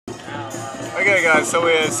Okay guys, so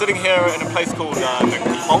we're sitting here in a place called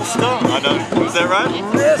McCloster. I don't, is that right?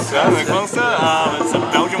 Yes. Yeah, McCloster. It's a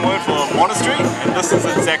Belgian word for monastery, and this is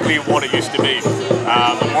exactly what it used to be,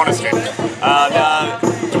 a monastery.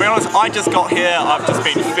 To be honest, I just got here, I've just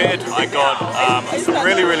been fed, I got some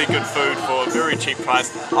really good food for a very cheap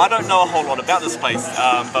price. I don't know a whole lot about this place,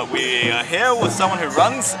 but we are here with someone who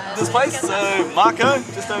runs this place, so Marco,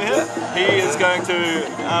 just over here, he is going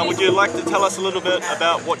to, would you like to tell us a little bit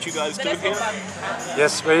about what you guys do here?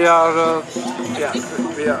 Yes, we are.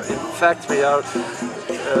 In fact, we are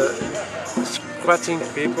squatting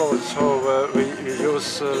people. So we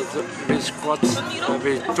use we squat.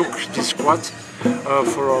 We took the squat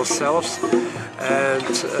for ourselves, and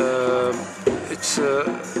it's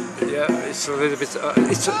it's a little bit.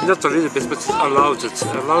 It's not a little bit, but it's allowed it.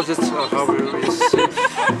 Allowed it. How we see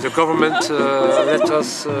the government let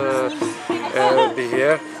us be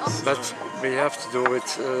here, but we have to do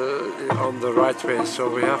it on the right way. So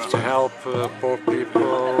we have to help poor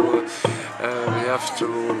people. We have to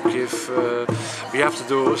give. We have to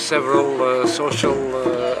do several social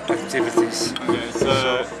activities. Okay,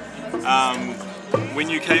 so when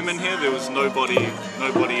you came in here, there was nobody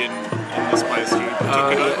in this place. You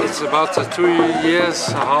took it over? It's about 2 years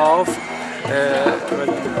and a half when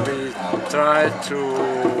we tried to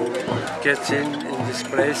get in this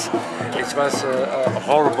place. It was a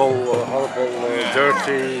horrible,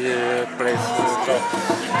 dirty place. So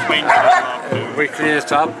we clean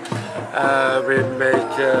it up. We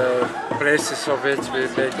make places of it. We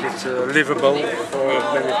make it livable for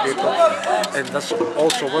many people, and that's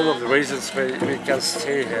also one of the reasons we can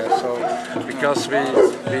stay here. So because we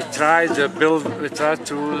try to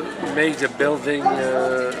make the building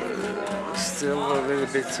still a little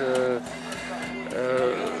bit.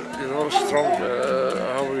 You know, strong,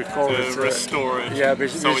 how we call it? Restore it. Yeah, we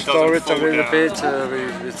so restore it a little down. bit.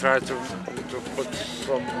 We try to put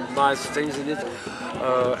some nice things in it.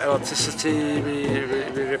 Electricity we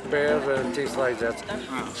repair and things like that.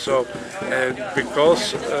 So, and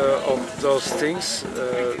because of those things,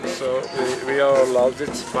 so we are allowed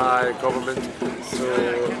it by government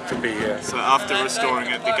to be here. So after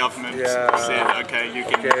restoring it, the government said, okay, you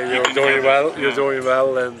can. Okay, you're doing well. You're doing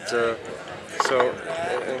well, and so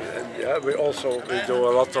yeah, we do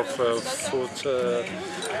a lot of food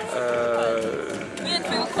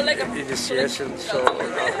initiation. So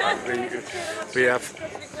we have,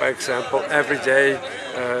 for example, every day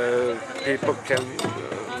people can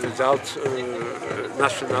without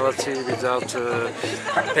nationality, without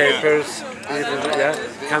papers,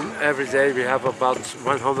 can every day we have about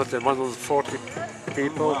 100 and 140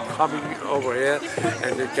 people coming over here,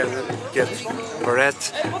 and they can get bread,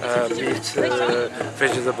 meat,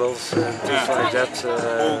 vegetables, and things like that.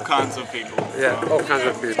 All kinds of people. Yeah, all kinds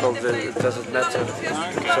of people. It doesn't matter.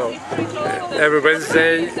 So every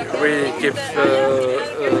Wednesday we give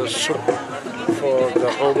soup for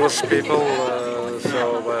the homeless people.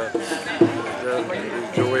 We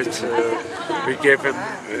do it. We give them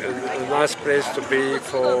a nice place to be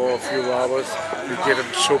for a few hours. We give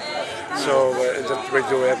them soup. So that we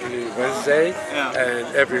do every Wednesday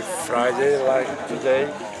and every Friday, like today.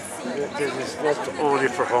 This is not only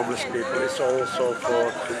for homeless people; it's also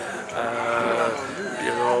for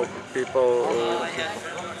you know, people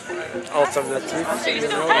alternatives. You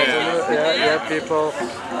know, people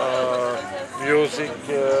music,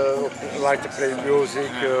 like to play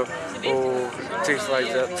music. Or things like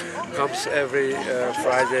that, comes every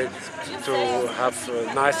Friday to have a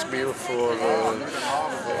nice meal for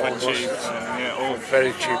cheap,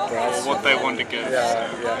 very cheap price. Or what they want to give. Yeah.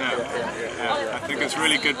 I think it's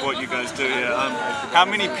really good what you guys do here. How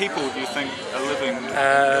many people do you think are living?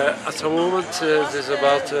 At the moment, there's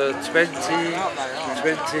about 20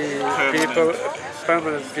 people,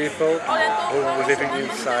 permanent people who are living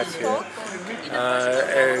inside here.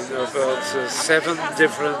 And about 7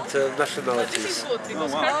 different nationalities. Oh,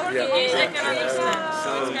 wow.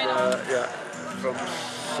 From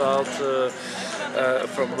South,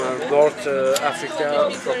 from North Africa,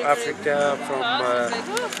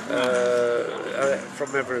 from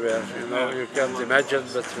everywhere. You know, you can't imagine,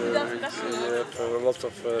 but we have a lot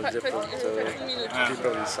of different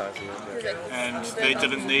people inside here. And they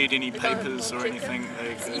didn't need any papers or anything?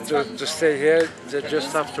 To stay here, they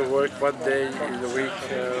just have to work 1 day in the week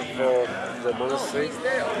for the monastery.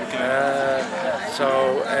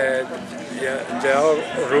 there are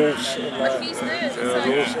rules. There are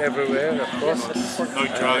rules everywhere, of course. No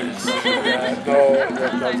drugs.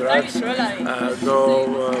 No drugs.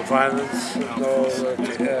 No violence. No,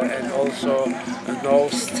 and also no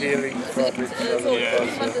stealing from each other.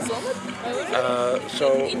 So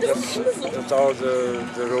that's all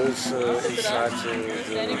the rules inside the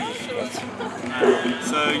spot.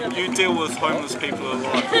 So you deal with homeless people a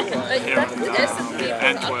lot here in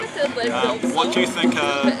Antwerp. What do you think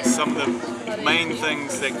are some of the main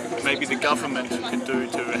things that maybe the government could do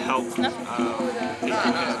to help people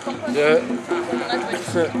here?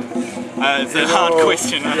 It's a hard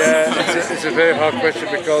question. Yeah, it's a very hard question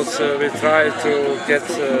because we try to get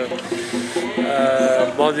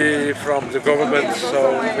money from the government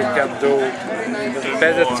so we can do even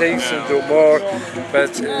better things and do more,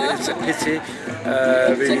 but it's a pity.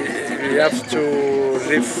 We have to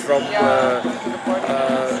live from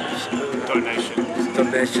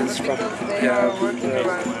donations from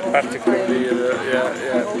particularly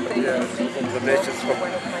from donations from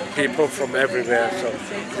people from everywhere. So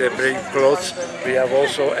they bring clothes. We have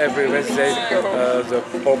also every Wednesday the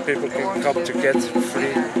poor people can come to get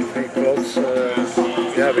free clothes.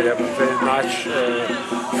 We have a very nice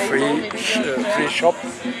free shop.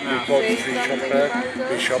 We call it free shop.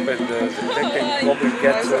 We shop and they can come and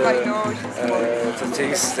get the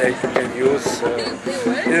things they can use.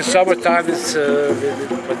 In the summertime it's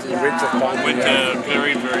but in winter time we have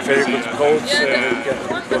very good coats. We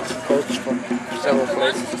get coats from several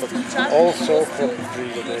places, but also from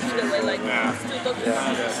free donations.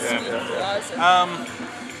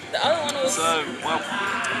 So, well,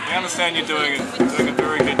 we understand you're doing a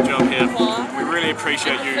very good job here. We really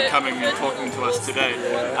appreciate you coming and talking to us today.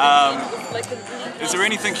 Is there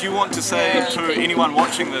anything you want to say to anyone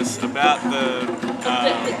watching this about the...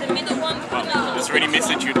 is there any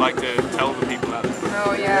message you'd like to tell the people out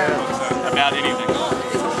there? About anything?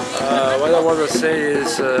 What I want to say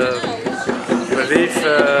is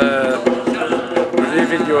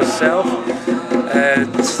believe in yourself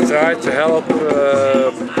and try to help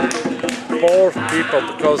poor people,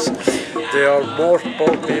 because there are more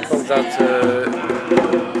poor people that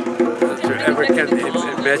you ever can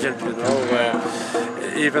imagine. You know,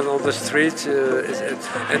 even on the street,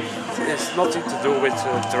 it's nothing to do with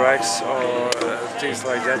drugs or things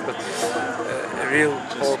like that, but real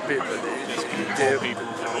poor people.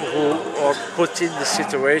 Who are put in the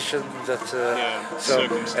situation that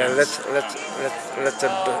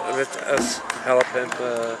let us help them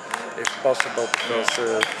if possible, because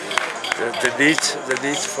the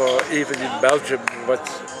need for, even in Belgium,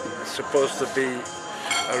 what's supposed to be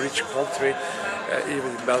a rich country, even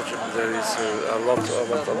in Belgium there is a lot of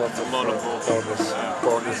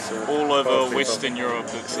poorness. All over Western Europe,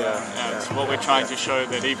 it's what we're trying to show,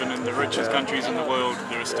 that even in the richest countries in the world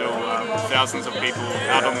there are still thousands of people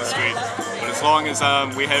out on the street. But as long as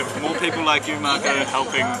we have more people like you, Marco,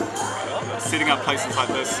 helping, setting up places like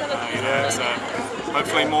this, so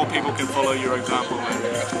hopefully more people can follow your example.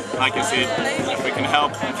 And like I said, if we can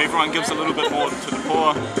help, if everyone gives a little bit more to the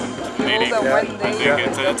poor, needy. I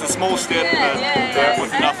think it's a small step, but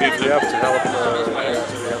with enough effort. We have to help.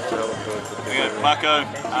 Marco,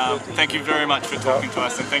 thank you very much for talking to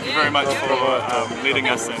us, and thank you very much for leading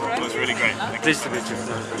us in. It was really great. Pleased to meet you.